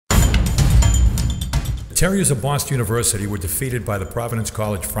Terriers of Boston University were defeated by the Providence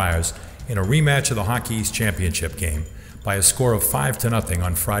College Friars in a rematch of the Hockey East Championship game by a score of 5-0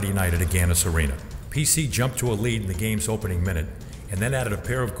 on Friday night at Agganis Arena. PC jumped to a lead in the game's opening minute and then added a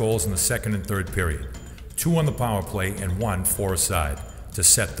pair of goals in the second and third period, 2 on the power play and 1 four-a-side, to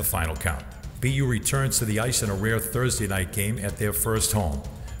set the final count. BU returns to the ice in a rare Thursday night game at their first home,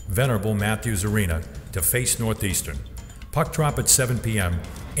 Venerable Matthews Arena, to face Northeastern. Puck drop at 7 p.m.,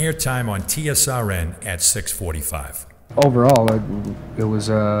 airtime on TSRN at 6:45. Overall, it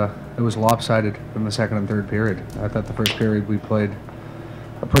was lopsided in the second and third period. I thought the first period we played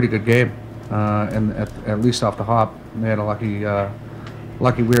a pretty good game, and at least off the hop, they had a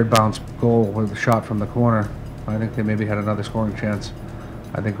lucky weird bounce goal with a shot from the corner. I think they maybe had another scoring chance.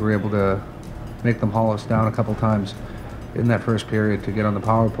 I think we were able to make them haul us down a couple times in that first period to get on the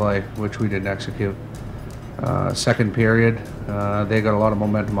power play, which we didn't execute. Second period, they got a lot of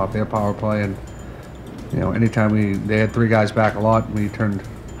momentum off their power play, and anytime they had 3 guys back a lot, we turned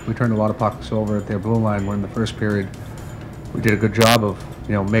a lot of pucks over at their blue line. Where in the first period, we did a good job of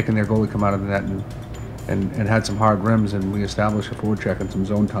making their goalie come out of the net and had some hard rims, and we established a forward check and some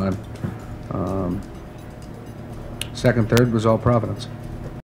zone time. Second, third was all Providence.